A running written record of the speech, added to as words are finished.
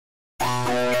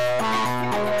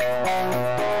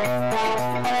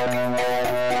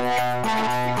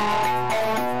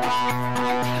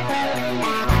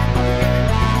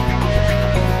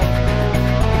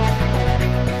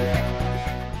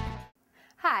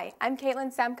Hi, I'm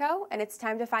Caitlin Semko, and it's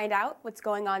time to find out what's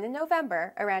going on in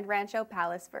November around Rancho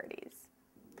Palos Verdes.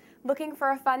 Looking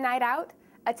for a fun night out?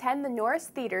 Attend the Norris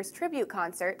Theater's tribute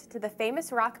concert to the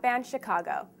famous rock band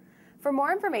Chicago. For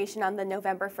more information on the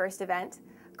November 1st event,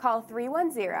 call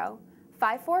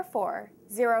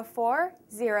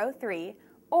 310-544-0403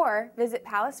 or visit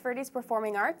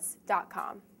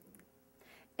palosverdesperformingarts.com.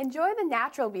 Enjoy the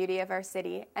natural beauty of our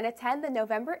city and attend the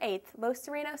November 8th Los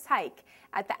Serenos hike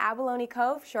at the Abalone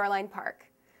Cove Shoreline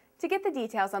Park. To get the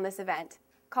details on this event,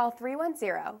 call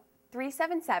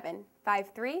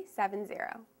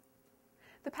 310-377-5370.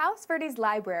 The Palos Verdes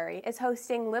Library is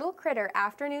hosting Little Critter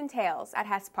Afternoon Tales at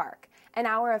Hess Park, an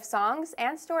hour of songs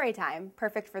and story time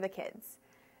perfect for the kids.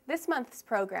 This month's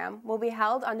program will be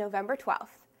held on November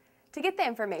 12th. To get the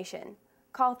information,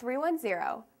 call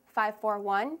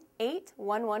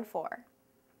 310-541-8114.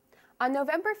 On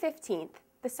November 15th,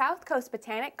 the South Coast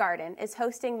Botanic Garden is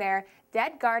hosting their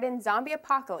Dead Garden Zombie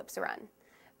Apocalypse Run.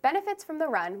 Benefits from the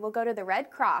run will go to the Red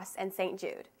Cross and St.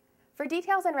 Jude. For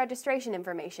details and registration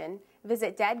information,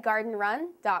 visit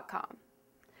deadgardenrun.com.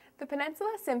 The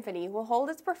Peninsula Symphony will hold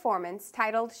its performance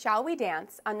titled Shall We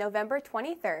Dance on November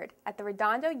 23rd at the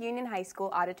Redondo Union High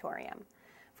School Auditorium.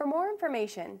 For more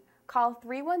information, call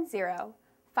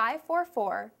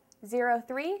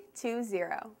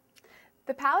 310-544-0320.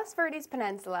 The Palos Verdes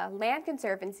Peninsula Land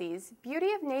Conservancy's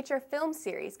Beauty of Nature film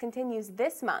series continues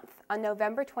this month on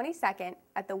November 22nd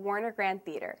at the Warner Grand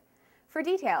Theater. For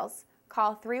details,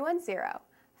 call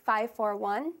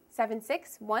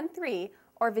 310-541-7613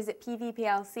 or visit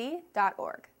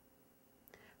pvplc.org.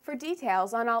 For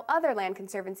details on all other Land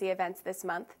Conservancy events this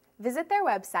month, visit their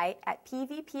website at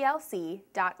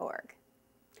pvplc.org.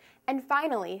 And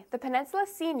finally, the Peninsula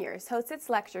Seniors hosts its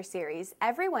lecture series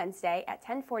every Wednesday at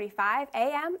 10:45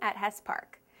 a.m. at Hess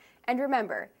Park. And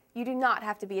remember, you do not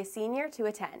have to be a senior to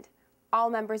attend. All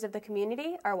members of the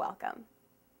community are welcome.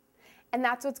 And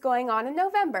that's what's going on in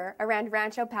November around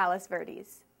Rancho Palos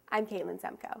Verdes. I'm Caitlin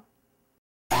Semko.